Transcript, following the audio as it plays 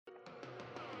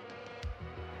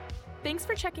Thanks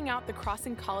for checking out the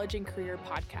Crossing College and Career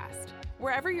podcast.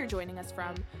 Wherever you're joining us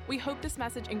from, we hope this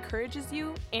message encourages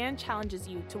you and challenges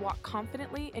you to walk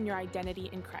confidently in your identity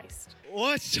in Christ.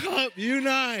 What's up,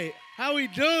 Unite? How we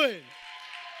doing?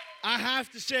 I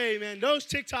have to say, man, those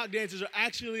TikTok dances are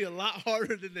actually a lot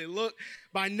harder than they look.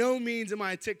 By no means am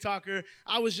I a TikToker.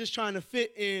 I was just trying to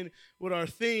fit in with our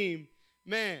theme.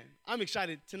 Man, I'm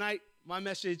excited. Tonight, my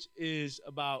message is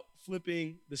about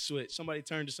flipping the switch. Somebody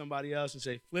turn to somebody else and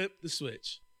say, flip the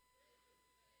switch.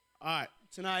 All right,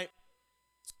 tonight,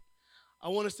 I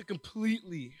want us to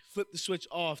completely flip the switch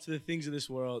off to the things of this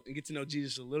world and get to know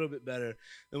Jesus a little bit better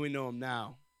than we know him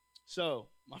now. So,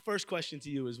 my first question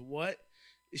to you is, what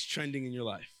is trending in your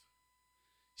life?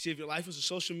 See, if your life was a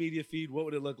social media feed, what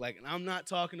would it look like? And I'm not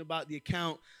talking about the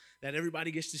account that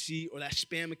everybody gets to see or that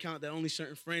spam account that only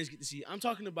certain friends get to see. I'm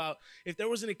talking about if there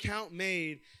was an account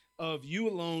made of you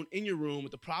alone in your room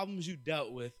with the problems you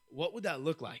dealt with, what would that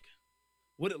look like?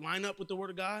 Would it line up with the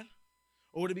Word of God?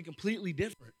 Or would it be completely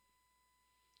different?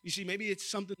 You see, maybe it's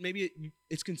something,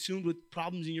 it's consumed with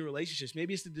problems in your relationships.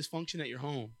 Maybe it's the dysfunction at your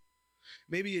home.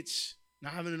 Maybe it's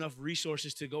not having enough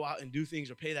resources to go out and do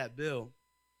things or pay that bill.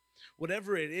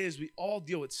 Whatever it is, we all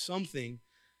deal with something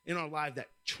in our life that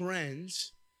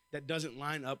trends that doesn't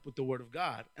line up with the Word of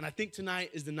God. And I think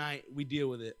tonight is the night we deal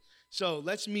with it. So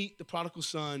let's meet the prodigal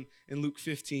son in Luke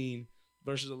 15,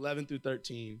 verses 11 through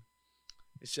 13.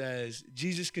 It says,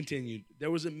 Jesus continued,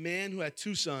 "There was a man who had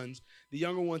two sons. The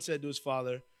younger one said to his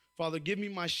father, 'Father, give me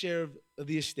my share of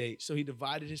the estate.' So he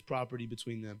divided his property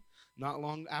between them. Not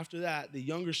long after that, the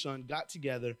younger son got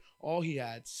together all he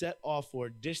had, set off for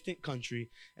a distant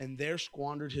country, and there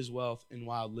squandered his wealth in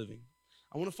wild living."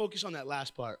 I want to focus on that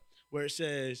last part where it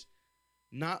says,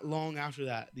 not long after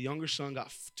that, the younger son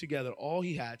got together all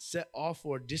he had, set off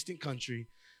for a distant country,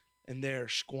 and there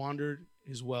squandered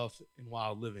his wealth in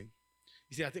wild living.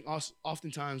 You see, I think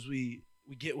oftentimes we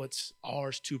get what's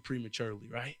ours too prematurely,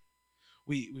 right?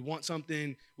 We want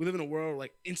something. We live in a world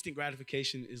like instant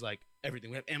gratification is like everything.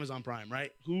 We have Amazon Prime,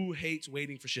 right? Who hates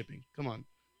waiting for shipping? Come on.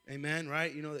 Amen,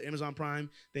 right? You know, the Amazon Prime,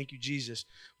 thank you, Jesus.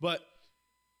 But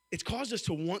it's caused us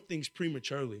to want things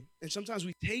prematurely. And sometimes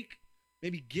we take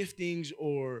maybe giftings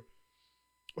or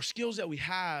skills that we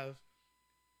have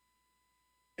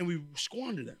and we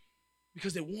squander them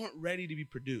because they weren't ready to be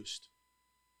produced,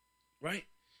 right?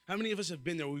 How many of us have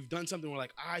been there where we've done something we're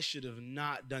like, I should have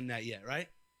not done that yet, right?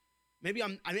 Maybe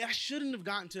I shouldn't have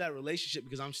gotten to that relationship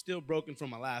because I'm still broken from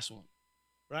my last one,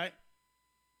 right?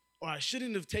 Or I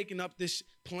shouldn't have taken up this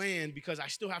plan because I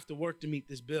still have to work to meet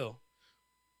this bill.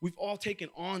 We've all taken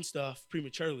on stuff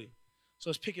prematurely. So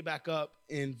let's pick it back up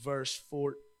in verse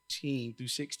 14 through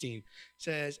 16. It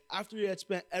says, after he had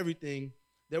spent everything,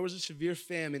 there was a severe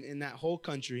famine in that whole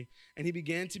country, and he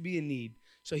began to be in need.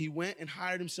 So he went and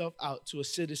hired himself out to a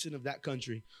citizen of that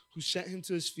country who sent him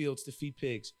to his fields to feed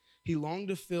pigs. He longed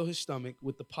to fill his stomach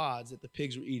with the pods that the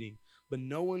pigs were eating, but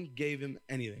no one gave him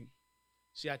anything.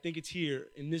 See, I think it's here,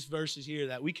 in this verse is here,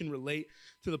 that we can relate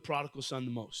to the prodigal son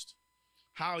the most.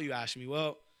 How, you ask me?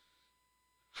 Well,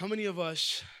 how many of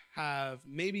us have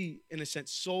maybe, in a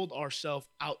sense, sold ourselves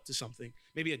out to something?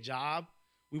 Maybe a job.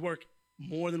 We work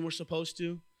more than we're supposed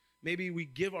to. Maybe we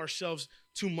give ourselves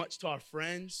too much to our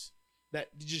friends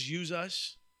that just use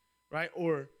us, right?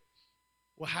 Or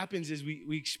what happens is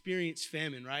we experience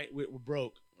famine, right? We're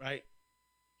broke, right?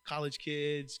 College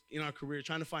kids in our career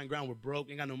trying to find ground. We're broke,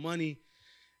 ain't got no money,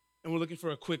 and we're looking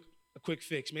for a quick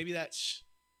fix. Maybe that's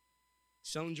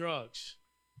selling drugs,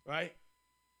 right?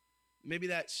 Maybe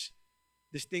that's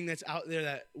this thing that's out there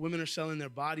that women are selling their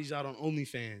bodies out on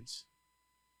OnlyFans,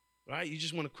 right? You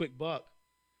just want a quick buck.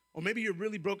 Or maybe you're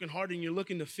really brokenhearted and you're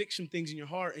looking to fix some things in your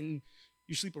heart and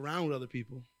you sleep around with other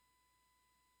people,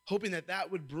 hoping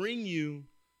that would bring you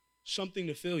something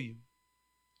to fill you.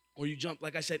 Or you jump,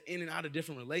 like I said, in and out of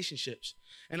different relationships.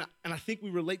 And I think we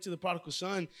relate to the prodigal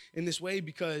son in this way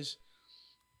because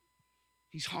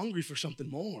he's hungry for something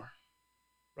more,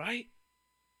 right?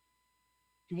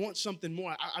 He wants something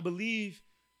more. I believe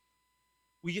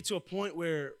we get to a point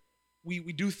where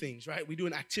we do things, right? We do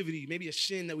an activity, maybe a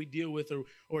sin that we deal with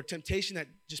or a temptation that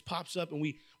just pops up and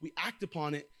we act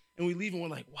upon it and we leave and we're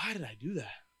like, why did I do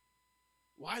that?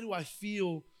 Why do I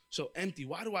feel so empty?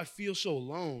 Why do I feel so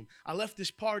alone? I left this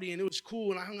party and it was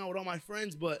cool and I hung out with all my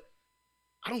friends, but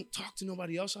I don't talk to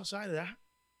nobody else outside of that.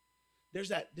 There's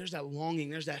that longing,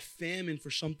 there's that famine for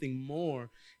something more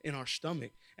in our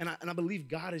stomach. And I believe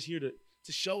God is here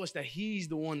to show us that he's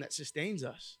the one that sustains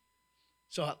us.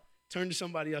 So turn to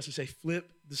somebody else and say,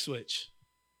 flip the switch.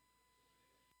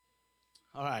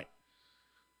 All right.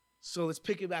 So let's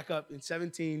pick it back up in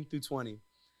 17 through 20. It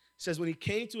says, when he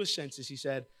came to his senses, he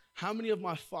said, How many of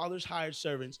my father's hired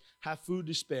servants have food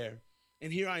to spare?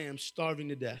 And here I am starving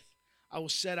to death. I will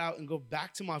set out and go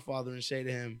back to my father and say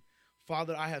to him,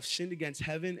 Father, I have sinned against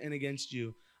heaven and against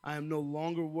you. I am no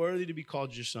longer worthy to be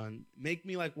called your son. Make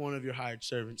me like one of your hired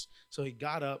servants. So he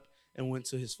got up and went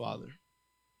to his father.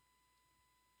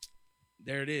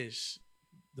 There it is.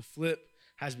 The flip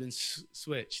has been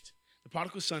switched. The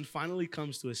prodigal son finally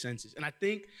comes to his senses. And I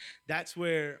think that's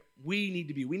where we need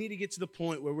to be. We need to get to the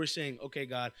point where we're saying, okay,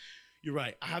 God, you're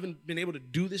right. I haven't been able to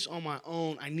do this on my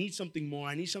own. I need something more.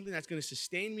 I need something that's going to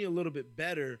sustain me a little bit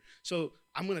better. So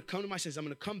I'm going to come to my senses. I'm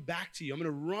going to come back to you. I'm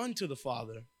going to run to the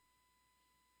Father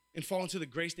and fall into the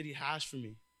grace that he has for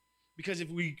me. Because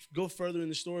if we go further in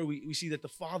the story, we see that the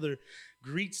Father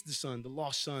greets the son, the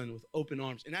lost son, with open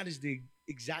arms. And that is the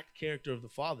exact character of the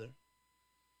Father.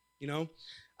 You know,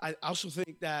 I also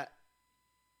think that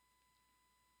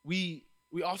we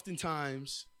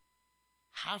oftentimes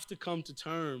have to come to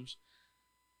terms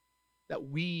that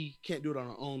we can't do it on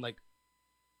our own. Like,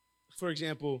 for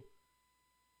example,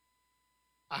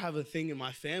 I have a thing in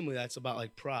my family that's about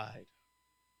like pride.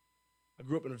 I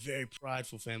grew up in a very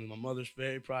prideful family. My mother's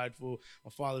very prideful.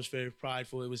 My father's very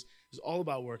prideful. It was all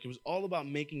about work. It was all about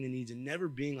making the needs and never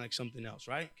being like something else,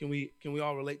 right? Can we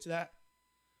all relate to that?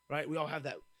 Right? We all have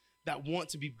that want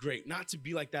to be great, not to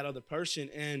be like that other person.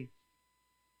 And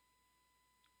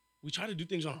we try to do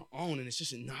things on our own, and it's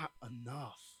just not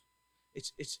enough. It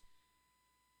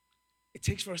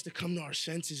takes for us to come to our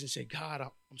senses and say, God,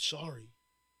 I'm sorry.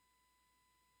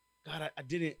 God, I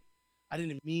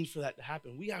didn't mean for that to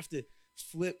happen. We have to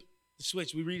flip the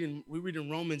switch. We read in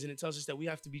Romans, and it tells us that we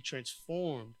have to be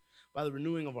transformed by the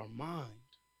renewing of our mind.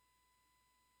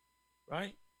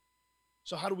 Right?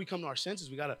 So how do we come to our senses?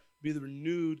 We got to be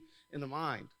renewed in the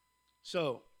mind.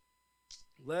 So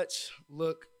let's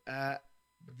look at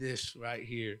this right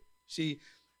here. See,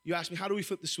 you asked me, how do we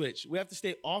flip the switch? We have to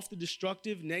stay off the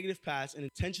destructive, negative paths and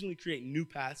intentionally create new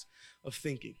paths of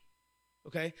thinking.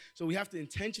 Okay? So we have to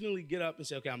intentionally get up and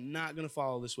say, okay, I'm not going to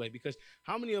follow this way. Because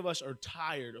how many of us are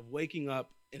tired of waking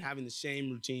up and having the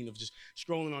same routine of just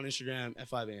scrolling on Instagram at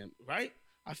 5 a.m., right?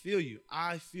 I feel you.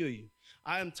 I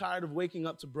am tired of waking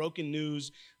up to broken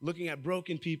news, looking at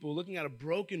broken people, looking at a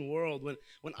broken world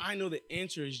when I know the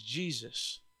answer is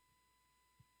Jesus.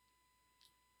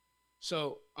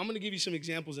 So I'm going to give you some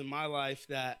examples in my life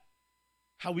that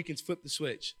how we can flip the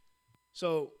switch.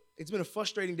 So it's been a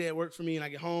frustrating day at work for me, and I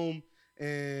get home,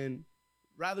 and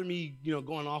rather me,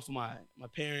 going off of my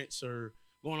parents or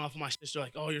going off of my sister,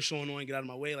 like, oh, you're so annoying, get out of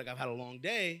my way, like I've had a long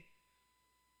day.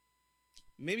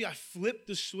 Maybe I flip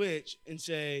the switch and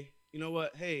say, you know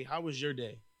what? Hey, how was your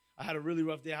day? I had a really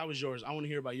rough day. How was yours? I want to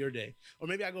hear about your day. Or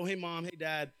maybe I go, hey, Mom, hey,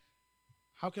 Dad,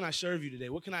 how can I serve you today?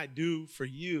 What can I do for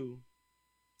you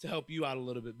to help you out a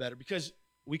little bit better? Because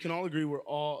we can all agree we're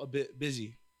all a bit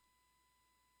busy.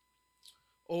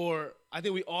 Or I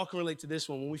think we all can relate to this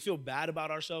one. When we feel bad about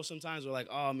ourselves sometimes, we're like,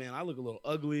 oh, man, I look a little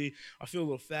ugly. I feel a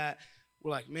little fat. We're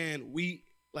like, man, we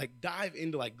dive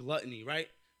into gluttony, right?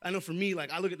 I know for me,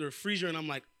 I look at the freezer and I'm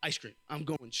like, ice cream. I'm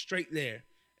going straight there.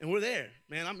 And we're there,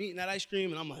 man. I'm eating that ice cream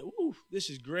and I'm like, ooh,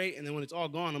 this is great. And then when it's all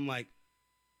gone, I'm like,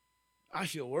 I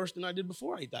feel worse than I did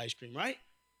before I ate the ice cream, right?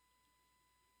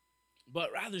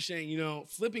 But rather saying,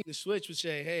 flipping the switch would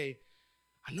say, hey,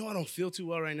 I know I don't feel too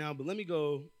well right now, but let me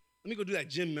go do that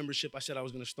gym membership I said I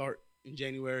was going to start in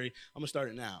January. I'm going to start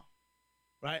it now,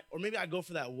 right? Or maybe I go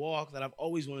for that walk that I've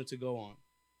always wanted to go on.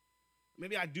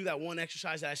 Maybe I do that one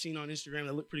exercise that I seen on Instagram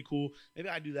that looked pretty cool. Maybe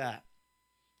I do that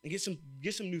and get some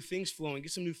new things flowing,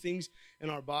 get some new things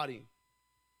in our body.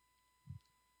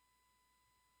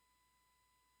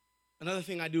 Another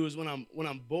thing I do is when I'm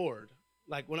bored.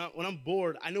 When I'm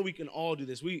bored, I know we can all do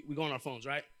this. We go on our phones,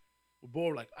 right? We're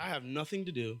bored. I have nothing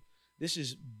to do. This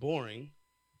is boring.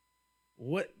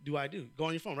 What do I do? Go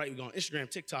on your phone, right? We go on Instagram,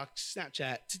 TikTok,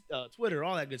 Snapchat, Twitter,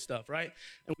 all that good stuff, right?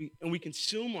 And we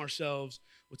consume ourselves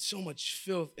with so much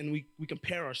filth, and we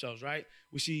compare ourselves, right?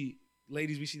 We see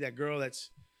ladies, we see that girl that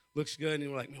looks good, and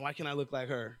we're like, man, why can't I look like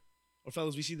her? Or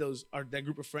fellas, we see that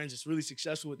group of friends that's really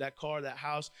successful with that car, that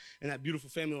house, and that beautiful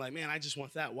family. Like, man, I just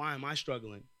want that. Why am I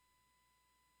struggling?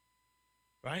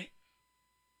 Right?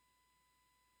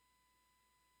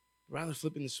 Rather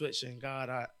flipping the switch, saying, God,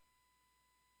 I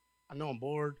know I'm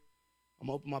bored. I'm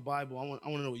going to open my Bible. I want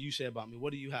to know what you say about me.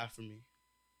 What do you have for me?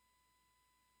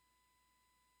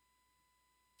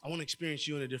 I want to experience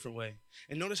you in a different way.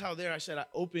 And notice how there I said I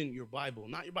open your Bible,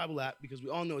 not your Bible app, because we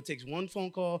all know it takes one phone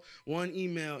call, one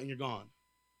email, and you're gone.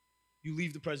 You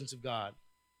leave the presence of God.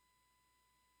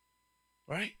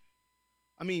 Right?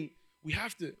 I mean, we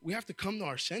have to come to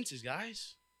our senses,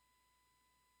 guys.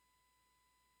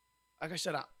 Like I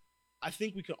said, I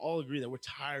think we can all agree that we're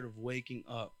tired of waking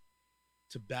up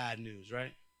to bad news,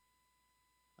 right?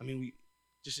 I mean,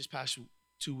 just this past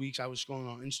 2 weeks, I was scrolling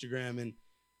on Instagram, and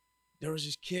there was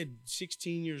this kid,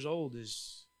 16 years old,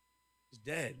 is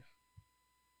dead.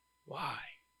 Why?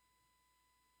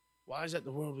 Why is that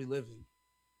the world we live in?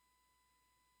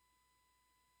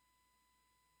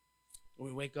 When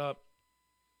we wake up,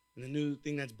 and the new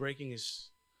thing that's breaking is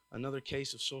another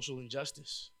case of social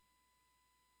injustice.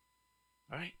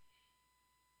 All right?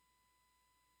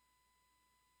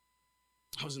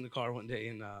 I was in the car one day,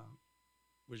 and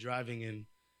we're driving, and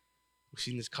we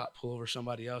seen this cop pull over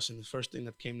somebody else, and the first thing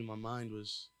that came to my mind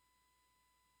was,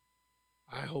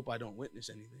 I hope I don't witness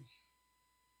anything.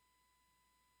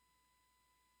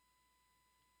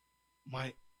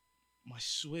 My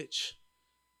switch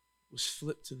was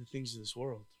flipped to the things of this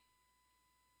world.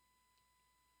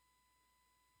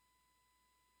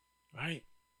 Right?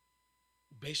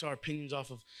 Base our opinions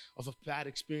off of bad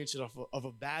experiences, of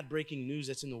a bad breaking news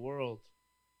that's in the world.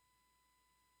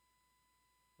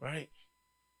 Right?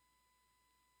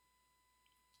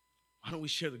 Why don't we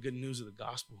share the good news of the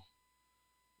gospel?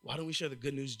 Why don't we share the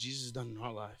good news Jesus has done in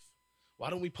our life? Why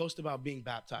don't we post about being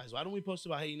baptized? Why don't we post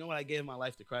about, hey, you know what, I gave my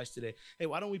life to Christ today? Hey,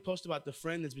 why don't we post about the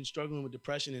friend that's been struggling with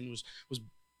depression and was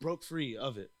broke free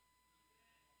of it?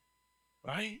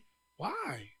 Right?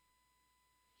 Why?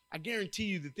 I guarantee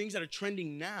you the things that are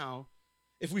trending now,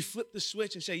 if we flip the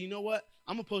switch and say, you know what,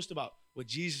 I'm going to post about what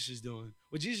Jesus is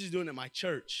doing at my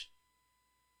church.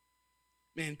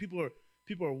 Man, people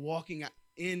are walking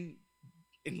in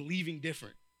and leaving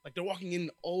different. Like they're walking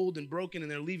in old and broken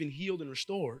and they're leaving healed and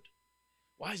restored.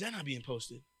 Why is that not being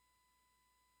posted?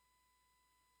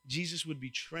 Jesus would be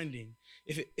trending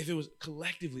if it was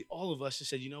collectively all of us that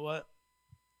said, you know what?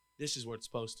 This is worth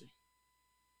posting.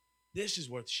 This is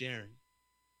worth sharing.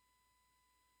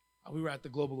 We were at the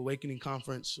Global Awakening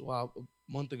Conference a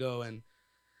month ago, and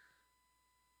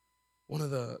one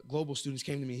of the global students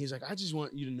came to me. He's like, I just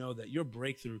want you to know that your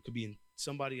breakthrough could be in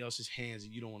somebody else's hands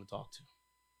that you don't want to talk to.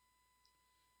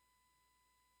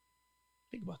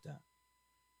 Think about that.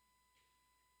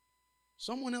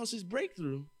 Someone else's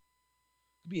breakthrough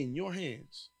could be in your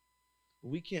hands. But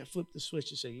we can't flip the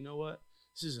switch and say, you know what?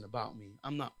 This isn't about me.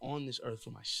 I'm not on this earth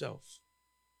for myself.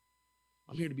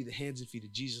 I'm here to be the hands and feet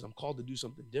of Jesus. I'm called to do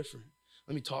something different.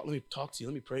 Let me talk to you.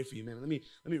 Let me pray for you, man. Let me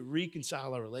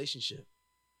reconcile our relationship.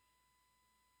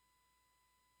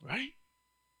 Right?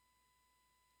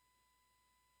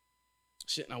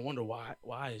 Sit and I wonder why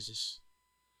is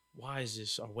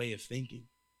this our way of thinking?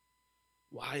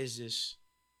 Why is this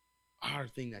our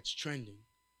thing that's trending?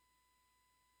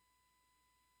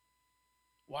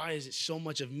 Why is it so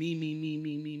much of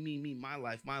me, my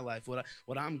life,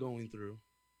 what I'm going through?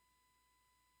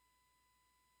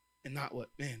 And not what,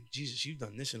 man, Jesus, you've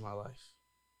done this in my life.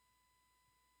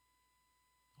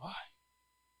 Why?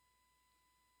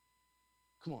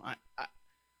 Come on,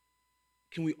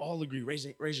 can we all agree, raise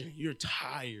your hand, you're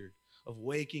tired of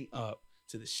waking up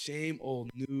to the same old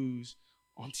news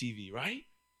on TV, right?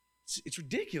 It's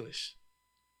ridiculous.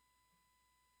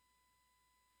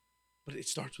 But it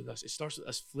starts with us. It starts with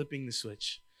us flipping the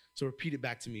switch. So repeat it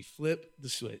back to me. Flip the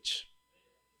switch.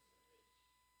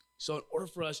 So in order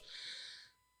for us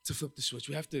to flip the switch,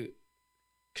 we have to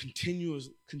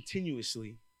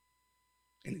continuously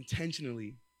and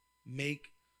intentionally make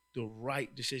the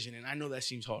right decision. And I know that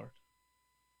seems hard.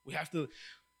 We have to,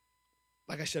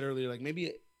 like I said earlier, like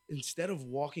maybe instead of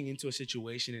walking into a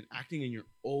situation and acting in your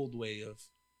old way of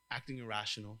acting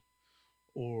irrational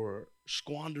or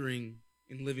squandering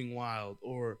and living wild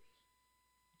or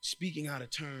speaking out of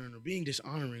turn or being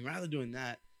dishonoring, rather doing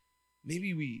that,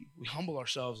 maybe we humble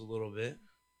ourselves a little bit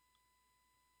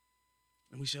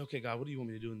and we say, okay, God, what do you want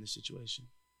me to do in this situation?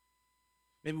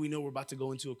 Maybe we know we're about to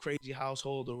go into a crazy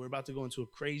household or we're about to go into a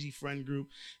crazy friend group,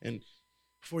 and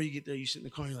before you get there, you sit in the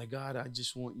car and you're like, God, I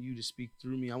just want you to speak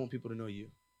through me. I want people to know you.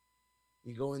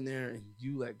 You go in there and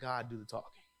you let God do the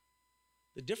talking.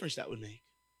 The difference that would make.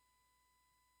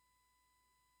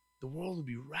 The world would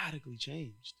be radically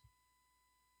changed.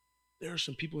 There are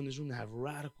some people in this room that have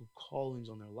radical callings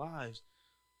on their lives,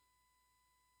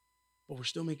 but we're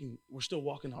still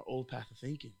walking our old path of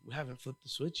thinking. We haven't flipped the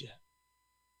switch yet.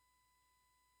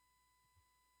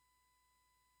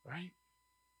 Right?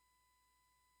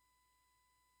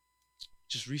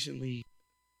 Just recently,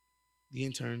 the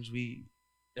interns,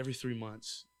 every 3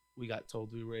 months, we got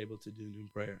told we were able to do noon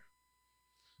prayer.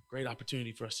 Great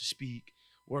opportunity for us to speak,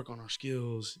 work on our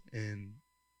skills, and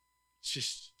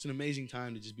it's an amazing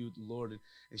time to just be with the Lord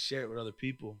and share it with other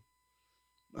people.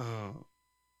 And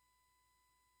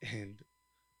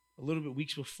a little bit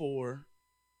weeks before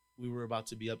we were about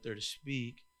to be up there to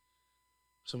speak,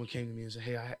 Someone came to me and said,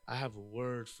 hey, I have a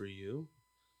word for you,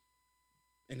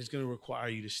 and it's going to require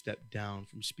you to step down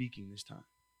from speaking this time.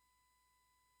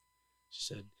 She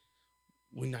said,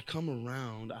 when I come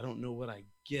around, I don't know what I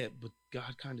get, but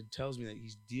God kind of tells me that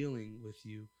he's dealing with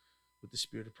you with the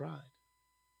spirit of pride.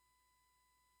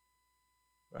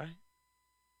 Right?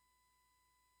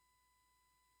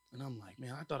 And I'm like,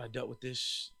 man, I thought I dealt with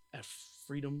this at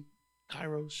Freedom,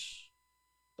 Kairos.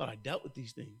 Thought I dealt with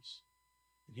these things.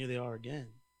 And here they are again.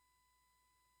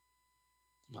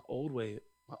 My old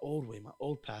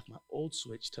path, my old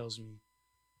switch tells me,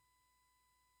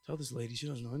 tell this lady she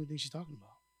doesn't know anything she's talking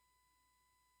about.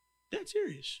 Dead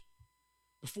serious.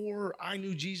 Before I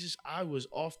knew Jesus, I was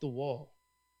off the wall.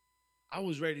 I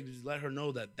was ready to let her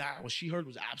know that what she heard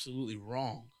was absolutely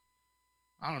wrong.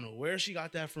 I don't know where she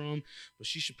got that from, but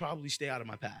she should probably stay out of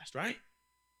my past, right?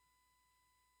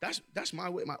 That's my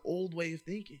way, my old way of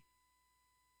thinking.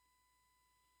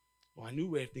 Well, my new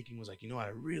way of thinking was like, I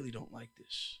really don't like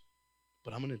this,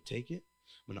 but I'm going to take it.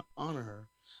 I'm going to honor her,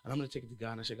 and I'm going to take it to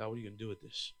God. And I said, God, what are you going to do with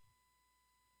this?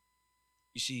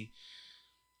 You see,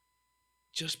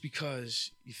 just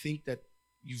because you think that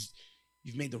you've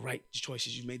made the right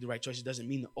choices, doesn't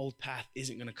mean the old path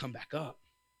isn't going to come back up.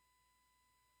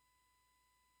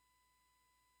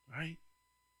 Right?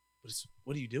 But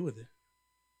what do you do with it?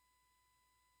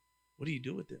 What do you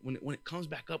do with it? When it comes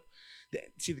back up,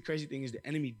 see, the crazy thing is the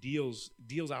enemy deals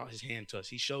out his hand to us.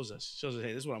 He shows us,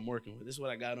 hey, this is what I'm working with. This is what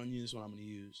I got on you. This is what I'm going to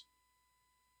use.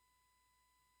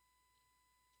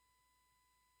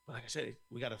 But like I said,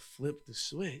 we got to flip the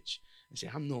switch and say,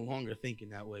 I'm no longer thinking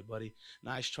that way, buddy.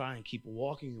 Nice try, and keep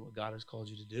walking in what God has called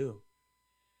you to do.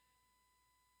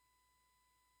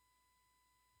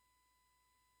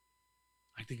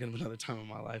 I think of another time in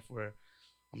my life where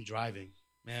I'm driving.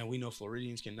 Man, we know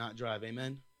Floridians cannot drive.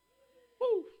 Amen?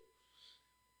 Woo!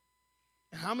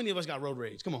 And how many of us got road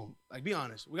rage? Come on, be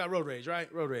honest. We got road rage,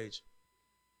 right? Road rage.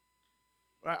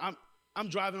 Right? I'm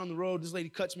driving on the road. This lady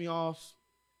cuts me off.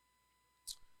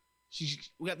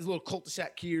 We got this little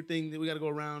cul-de-sac here thing that we got to go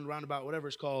around, roundabout, whatever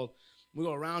it's called. We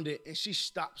go around it, and she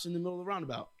stops in the middle of the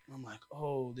roundabout. And I'm like,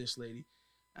 oh, this lady.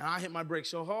 And I hit my brakes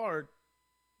so hard,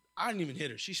 I didn't even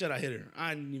hit her. She said I hit her.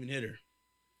 I didn't even hit her.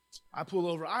 I pull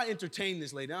over. I entertain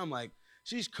this lady. I'm like,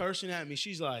 she's cursing at me.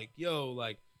 She's like, yo,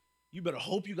 you better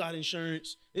hope you got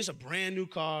insurance. It's a brand new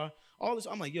car. All this.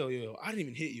 I'm like, yo, I didn't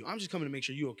even hit you. I'm just coming to make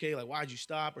sure you okay. Like, why'd you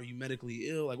stop? Are you medically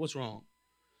ill? Like, what's wrong?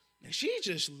 And she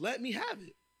just let me have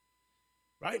it.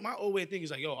 Right? My old way of thinking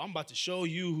is like, yo, I'm about to show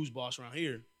you who's boss around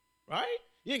here. Right?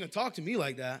 You ain't going to talk to me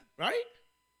like that. Right?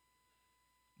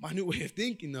 My new way of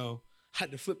thinking, though, I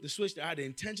had to flip the switch there. I had to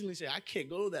intentionally say, I can't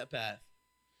go that path.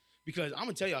 Because I'm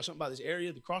going to tell y'all something about this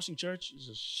area. The Crossing Church is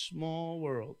a small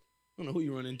world. I don't know who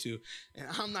you run into. And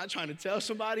I'm not trying to tell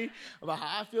somebody about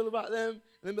how I feel about them. And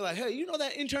then be like, hey, you know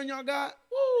that intern y'all got?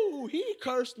 Woo, he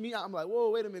cursed me out. I'm like, whoa,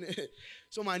 wait a minute.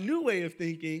 So my new way of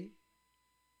thinking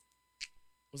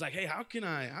was like, hey, how can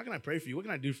I pray for you? What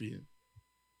can I do for you?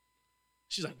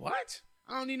 She's like, what?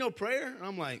 I don't need no prayer. And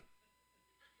I'm like,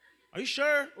 are you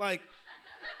sure? Like,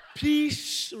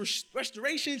 peace,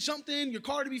 restoration, something, your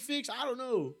car to be fixed? I don't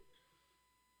know.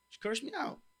 She cursed me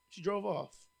out. She drove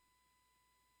off.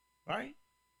 Right?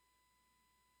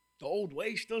 The old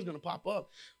way still is going to pop up.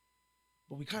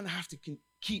 But we kind of have to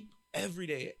keep every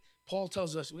day. Paul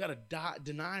tells us we got to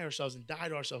deny ourselves and die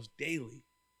to ourselves daily.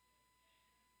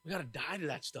 We got to die to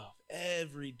that stuff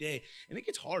every day. And it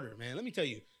gets harder, man. Let me tell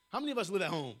you. How many of us live at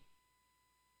home?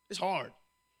 It's hard.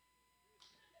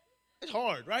 It's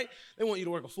hard, right? They want you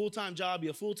to work a full-time job, be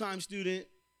a full-time student,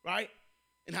 right?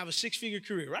 And have a six-figure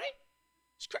career, right?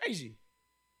 It's crazy.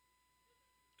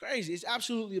 Crazy. It's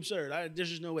absolutely absurd. There's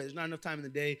just no way. There's not enough time in the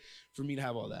day for me to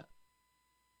have all that.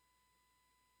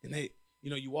 And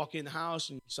you walk in the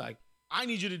house and it's like, I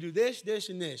need you to do this, this,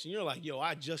 and this. And you're like, yo,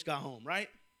 I just got home, right?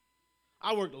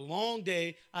 I worked a long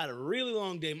day. I had a really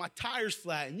long day. My tire's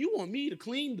flat. And you want me to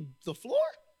clean the floor?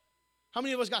 How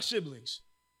many of us got siblings?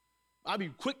 I'd be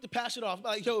quick to pass it off. I'm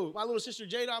like, yo, my little sister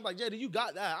Jada, I'm like, Jada, you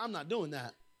got that. I'm not doing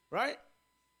that, right?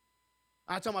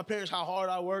 I tell my parents how hard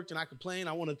I worked and I complain.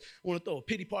 I want to throw a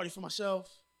pity party for myself.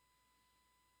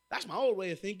 That's my old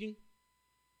way of thinking.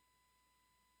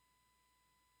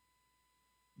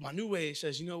 My new way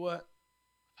says, you know what?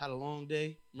 I've had a long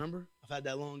day. Remember? I've had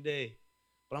that long day,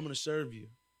 but I'm going to serve you.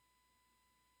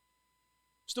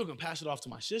 Still going to pass it off to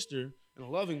my sister in a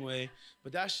loving way,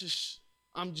 but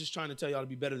I'm just trying to tell y'all to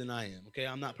be better than I am, okay?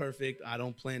 I'm not perfect. I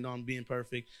don't plan on being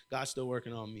perfect. God's still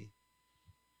working on me.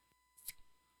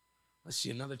 Let's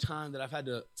see, another time that I've had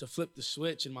to flip the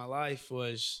switch in my life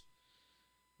was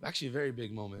actually a very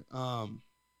big moment. I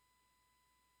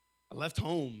left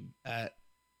home at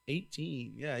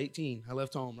 18. Yeah, 18. I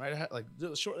left home like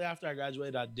shortly after I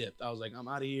graduated, I dipped. I was like, I'm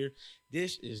out of here.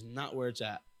 This is not where it's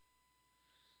at.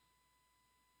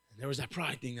 And there was that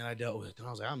pride thing that I dealt with. And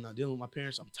I was like, I'm not dealing with my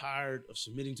parents. I'm tired of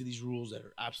submitting to these rules that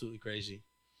are absolutely crazy.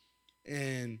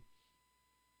 And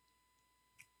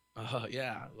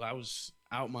yeah, I was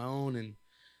out my own and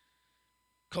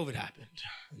COVID happened.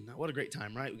 And what a great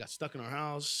time, right? We got stuck in our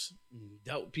house and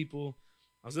dealt with people.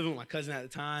 I was living with my cousin at the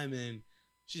time, and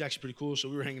she's actually pretty cool. So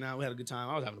we were hanging out. We had a good time.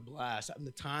 I was having a blast, having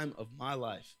the time of my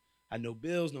life. I had no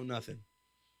bills, no nothing.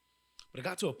 But it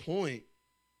got to a point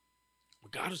where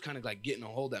God was kind of like getting a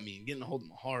hold at me and getting a hold of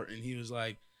my heart. And he was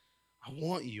like, I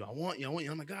want you.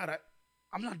 I'm like, God,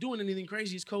 I'm not doing anything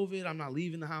crazy. It's COVID. I'm not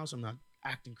leaving the house. I'm not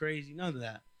acting crazy. None of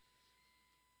that.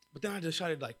 But then I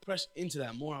decided to like press into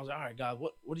that more. I was like, all right, God,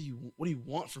 what do you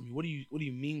want from me? What do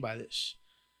you mean by this?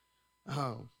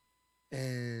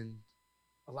 And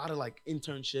a lot of like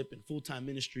internship and full-time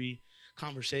ministry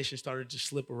conversations started to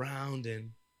slip around,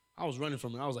 and I was running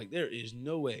from it. I was like, there is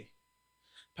no way.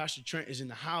 Pastor Trent is in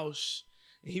the house,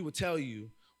 and he would tell you,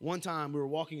 one time we were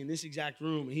walking in this exact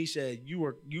room, and he said, you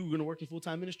were going to work in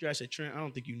full-time ministry? I said, Trent, I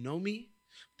don't think you know me.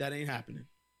 That ain't happening,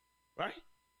 right?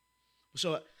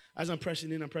 So as I'm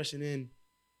pressing in,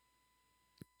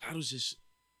 God was just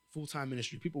full-time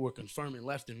ministry. People were confirming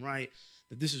left and right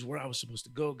that this is where I was supposed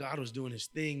to go. God was doing his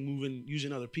thing, moving,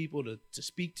 using other people to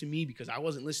speak to me because I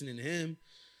wasn't listening to him.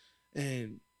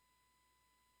 And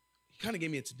he kind of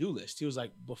gave me a to-do list. He was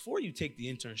like, before you take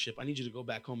the internship, I need you to go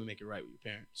back home and make it right with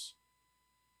your parents.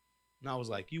 And I was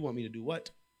like, you want me to do what?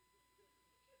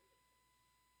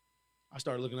 I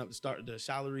started looking up the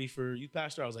salary for youth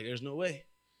pastor. I was like, there's no way.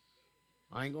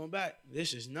 I ain't going back.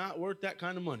 This is not worth that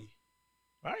kind of money,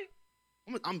 right?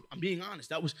 I'm being honest.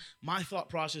 That was my thought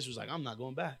process. Was like, I'm not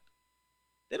going back.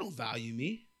 They don't value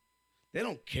me. They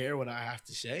don't care what I have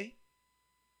to say.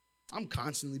 I'm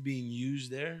constantly being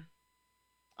used there.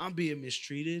 I'm being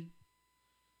mistreated.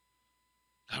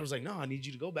 God was like, no, I need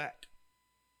you to go back.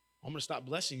 I'm going to stop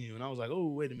blessing you. And I was like, oh,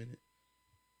 wait a minute.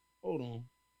 Hold on.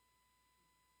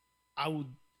 I will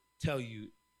tell you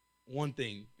one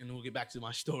thing, and then we'll get back to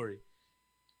my story.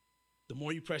 The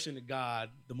more you press into God,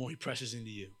 the more he presses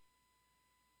into you.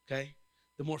 Okay?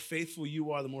 The more faithful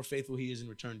you are, the more faithful he is in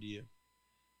return to you.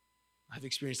 I've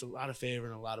experienced a lot of favor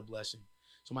and a lot of blessing.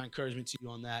 So my encouragement to you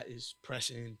on that is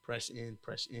press in, press in,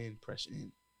 press in, press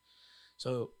in.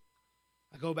 So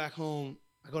I go back home.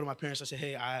 I go to my parents. I say,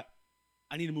 hey, I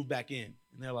need to move back in.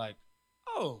 And they're like,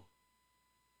 oh,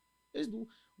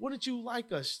 wouldn't you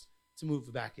like us to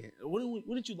move back in?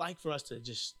 Wouldn't you like for us to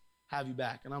just have you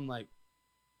back? And I'm like,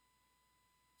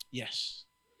 yes.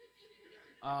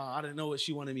 I didn't know what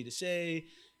she wanted me to say.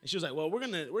 And she was like, well, we're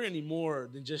gonna need more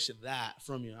than just that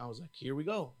from you. And I was like, here we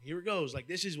go. Here it goes. Like,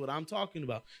 this is what I'm talking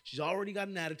about. She's already got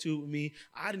an attitude with me.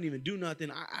 I didn't even do nothing.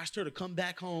 I asked her to come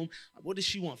back home. What does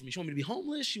she want from me? She want me to be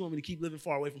homeless? She want me to keep living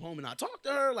far away from home and not talk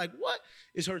to her? Like, what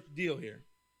is her deal here?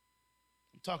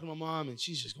 I'm talking to my mom, and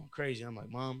she's just going crazy. I'm like,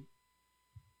 Mom,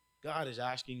 God is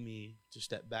asking me to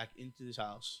step back into this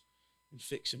house and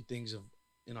fix some things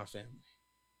in our family.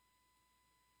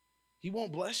 He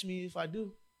won't bless me if I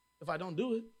don't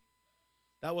do it.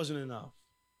 That wasn't enough.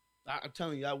 I'm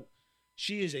telling you,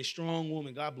 she is a strong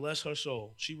woman. God bless her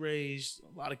soul. She raised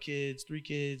a lot of kids, 3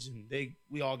 kids, and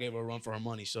we all gave her a run for her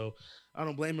money. So I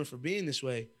don't blame her for being this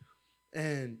way.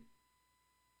 And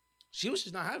she was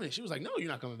just not having it. She was like, no, you're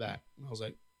not coming back. And I was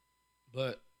like,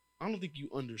 but I don't think you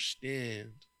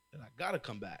understand that I got to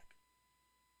come back.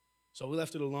 So we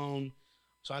left it alone.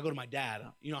 So I go to my dad.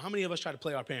 You know, how many of us try to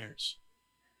play our parents?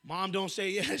 Mom don't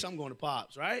say yes, I'm going to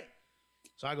Pops, right?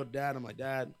 So I go to Dad. I'm like,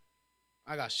 Dad,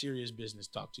 I got serious business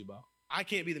to talk to you about. I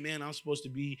can't be the man I'm supposed to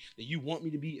be that you want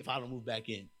me to be if I don't move back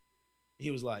in.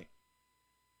 He was like,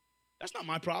 that's not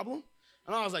my problem.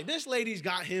 And I was like, this lady's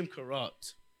got him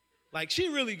corrupt. Like, she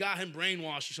really got him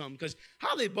brainwashed or something. Because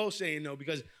how they both saying no?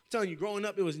 Because I'm telling you, growing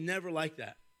up, it was never like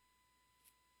that.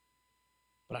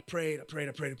 But I prayed.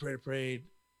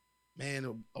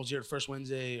 Man, I was here the first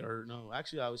Wednesday, or no,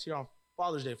 actually I was here on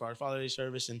Father's Day for our Father's Day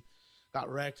service and got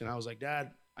wrecked. And I was like,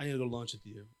 Dad, I need to go to lunch with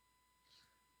you.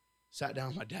 Sat down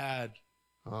with my dad,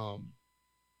 and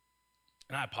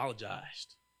I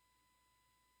apologized.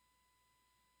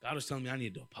 God was telling me I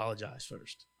needed to apologize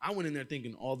first. I went in there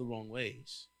thinking all the wrong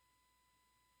ways.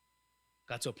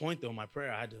 Got to a point, though, in my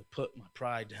prayer, I had to put my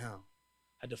pride down.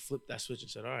 I had to flip that switch and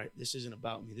said, all right, this isn't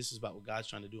about me. This is about what God's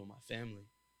trying to do in my family.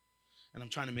 And I'm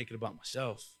trying to make it about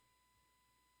myself.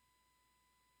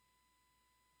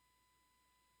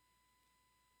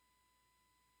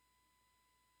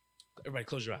 Everybody,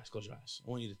 close your eyes. I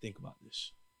want you to think about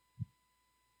this.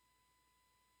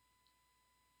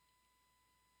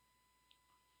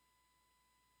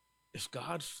 If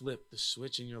God flipped the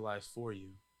switch in your life for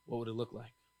you, what would it look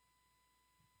like?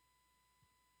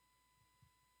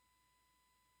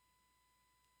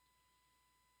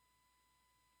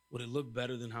 Would it look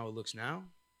better than how it looks now?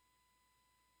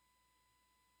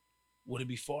 Would it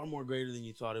be far more greater than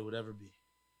you thought it would ever be?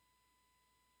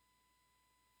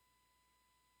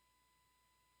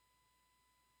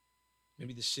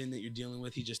 Maybe the sin that you're dealing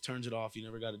with, he just turns it off. You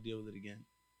never got to deal with it again.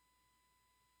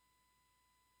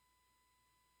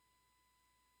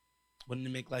 Wouldn't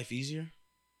it make life easier?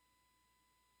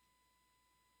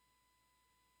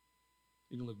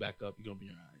 You can look back up. You can open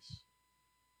your eyes.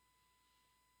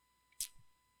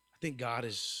 I think God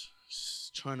is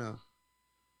trying to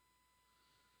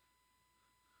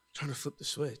flip the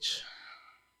switch.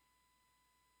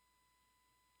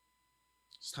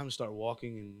 It's time to start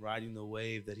walking and riding the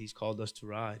wave that he's called us to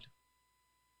ride.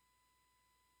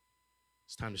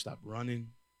 It's time to stop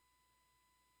running.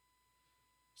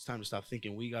 It's time to stop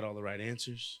thinking we got all the right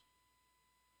answers.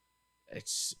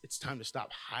 It's time to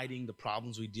stop hiding the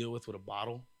problems we deal with a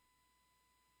bottle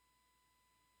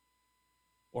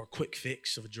or a quick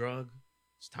fix of a drug.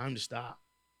 It's time to stop.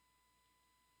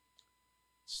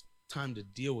 It's time to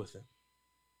deal with them.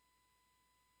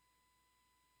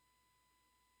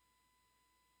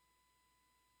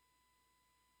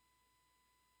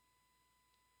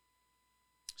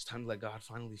 It's time to let God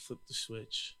finally flip the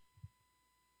switch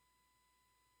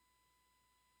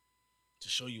to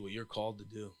show you what you're called to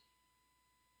do.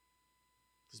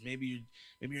 Because maybe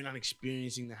you're not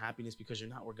experiencing the happiness because you're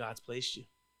not where God's placed you.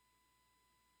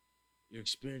 You're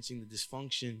experiencing the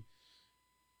dysfunction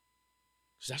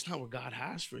because that's not what God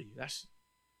has for you. That's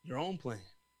your own plan.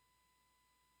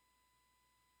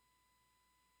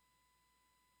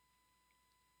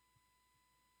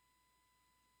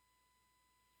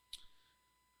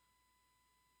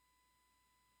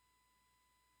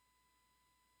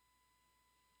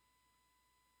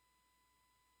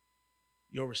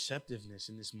 Your receptiveness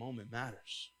in this moment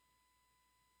matters.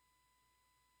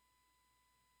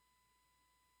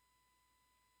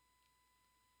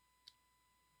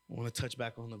 I want to touch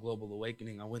back on the Global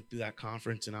Awakening. I went through that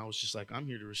conference and I was just like, I'm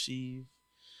here to receive.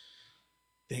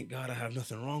 Thank God I have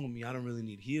nothing wrong with me. I don't really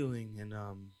need healing. And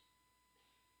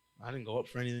I didn't go up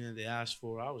for anything that they asked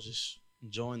for. I was just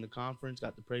enjoying the conference,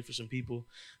 got to pray for some people,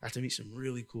 got to meet some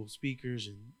really cool speakers,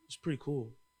 and it was pretty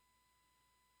cool.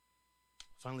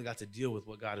 Finally got to deal with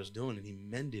what God is doing, and he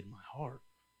mended my heart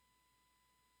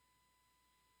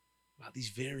about these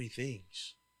very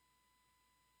things.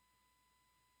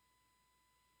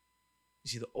 You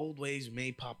see, the old ways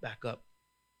may pop back up,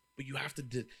 but you have to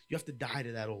die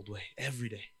to that old way every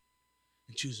day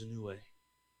and choose a new way.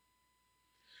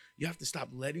 You have to stop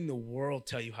letting the world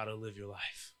tell you how to live your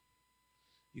life.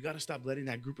 You got to stop letting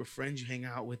that group of friends you hang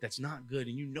out with that's not good,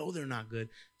 and you know they're not good.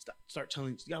 You got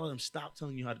to let them stop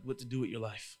telling you what to do with your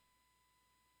life.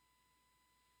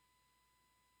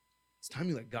 It's time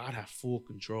you let God have full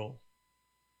control.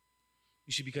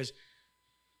 You see, because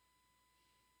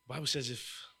the Bible says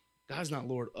if God's not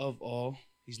Lord of all,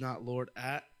 he's not Lord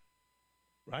at,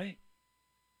 right?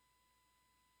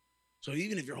 So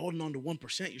even if you're holding on to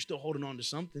 1%, you're still holding on to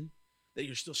something that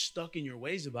you're still stuck in your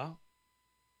ways about.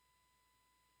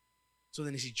 So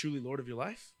then is he truly Lord of your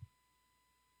life?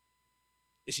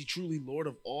 Is he truly Lord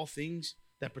of all things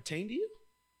that pertain to you?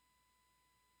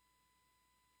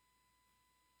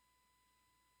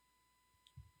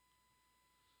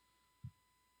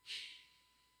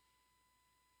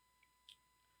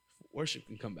 Worship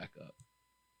can come back up.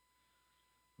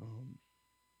 I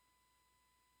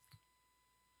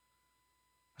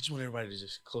just want everybody to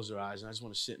just close their eyes, and I just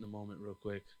want to sit in a moment real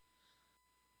quick.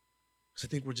 Because I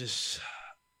think we're just...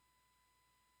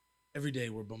 Every day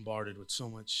we're bombarded with so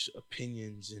much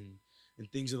opinions and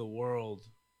things of the world.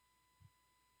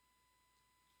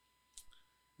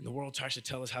 And the world tries to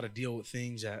tell us how to deal with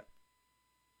things that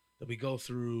we go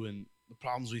through and the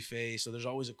problems we face. So there's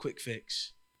always a quick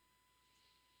fix.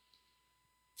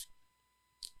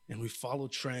 And we follow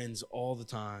trends all the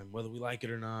time. Whether we like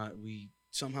it or not, we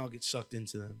somehow get sucked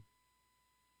into them.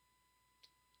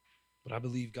 But I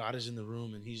believe God is in the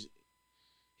room, and He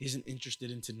isn't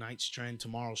interested in tonight's trend,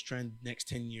 tomorrow's trend, next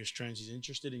 10 years' trends. He's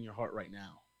interested in your heart right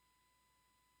now.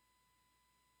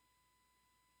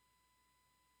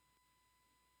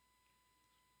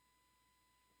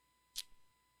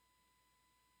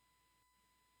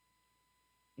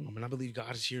 And I believe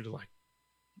God is here to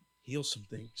heal some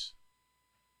things.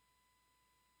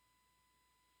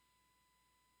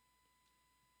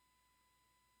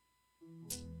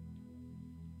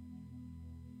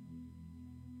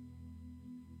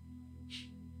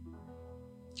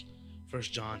 1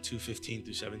 John 2:15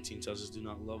 through 17 tells us, do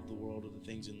not love the world or the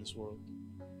things in this world.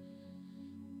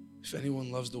 If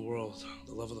anyone loves the world,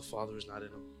 the love of the Father is not in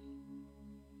him.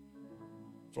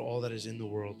 For all that is in the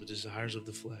world, the desires of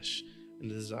the flesh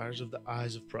and the desires of the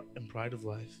eyes and pride of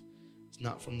life, is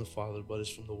not from the Father, but is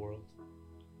from the world.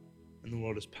 And the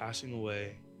world is passing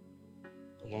away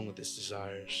along with its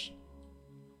desires.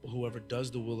 But whoever does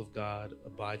the will of God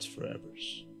abides forever.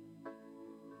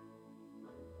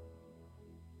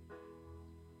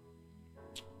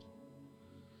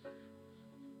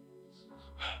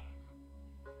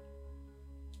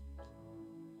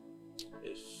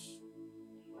 If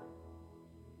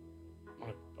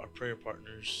our prayer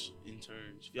partners,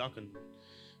 interns, if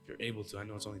you're able to, I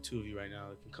know it's only 2 of you right now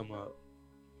that can come up.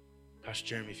 Pastor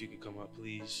Jeremy, if you could come up,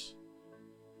 please.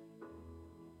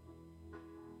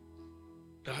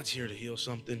 God's here to heal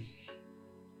something.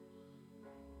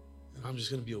 And I'm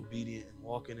just going to be obedient and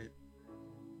walk in it.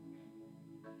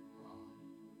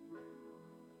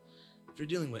 If you're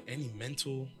dealing with any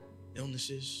mental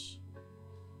illnesses,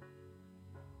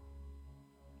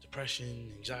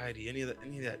 depression, anxiety, any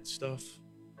of that stuff,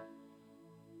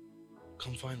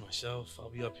 come find myself. I'll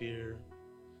be up here.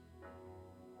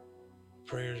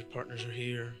 Prayer partners are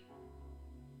here.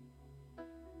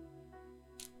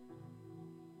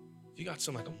 If you got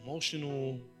some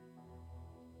emotional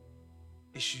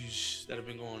issues that have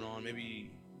been going on,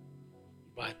 maybe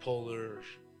bipolar or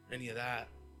any of that,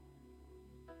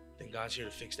 then God's here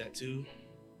to fix that too.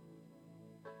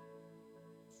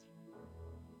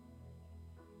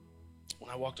 When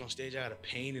I walked on stage, I had a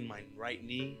pain in my right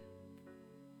knee,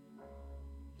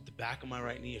 at the back of my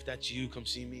right knee. If that's you, come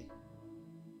see me.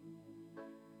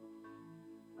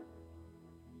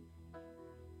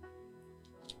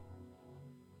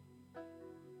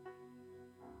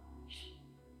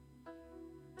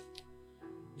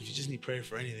 If you just need prayer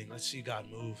for anything, let's see God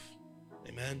move.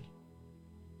 Amen.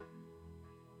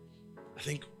 I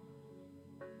think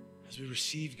as we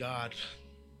receive God,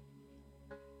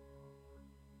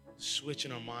 the switch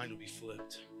in our mind will be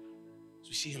flipped. As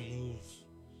we see him move,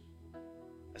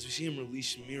 as we see him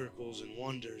release miracles and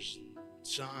wonders and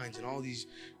signs and all these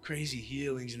crazy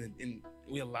healings, and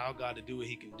we allow God to do what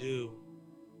he can do,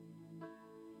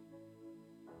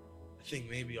 I think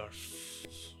maybe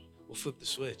we'll flip the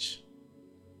switch.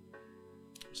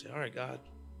 We'll say, all right, God,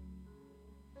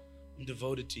 I'm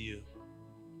devoted to you.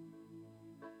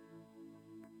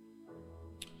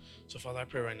 So, Father, I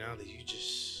pray right now that you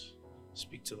just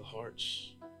speak to the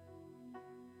hearts.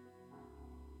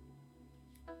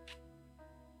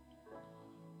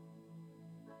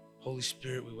 Holy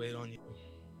Spirit, we wait on you.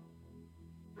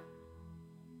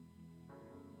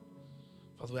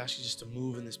 Father, we ask you just to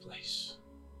move in this place.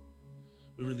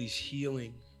 We release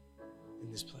healing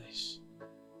in this place.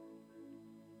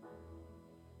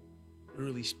 We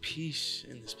release peace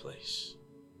in this place.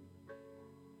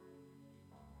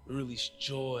 We release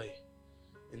joy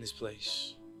in this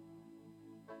place.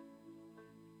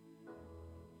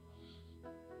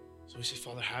 So we say,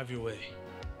 Father, have your way.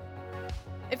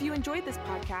 If you enjoyed this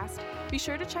podcast, be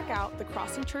sure to check out the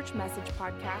Crossing Church Message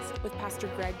podcast with Pastor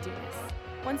Greg Dumas.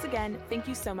 Once again, thank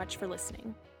you so much for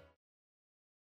listening.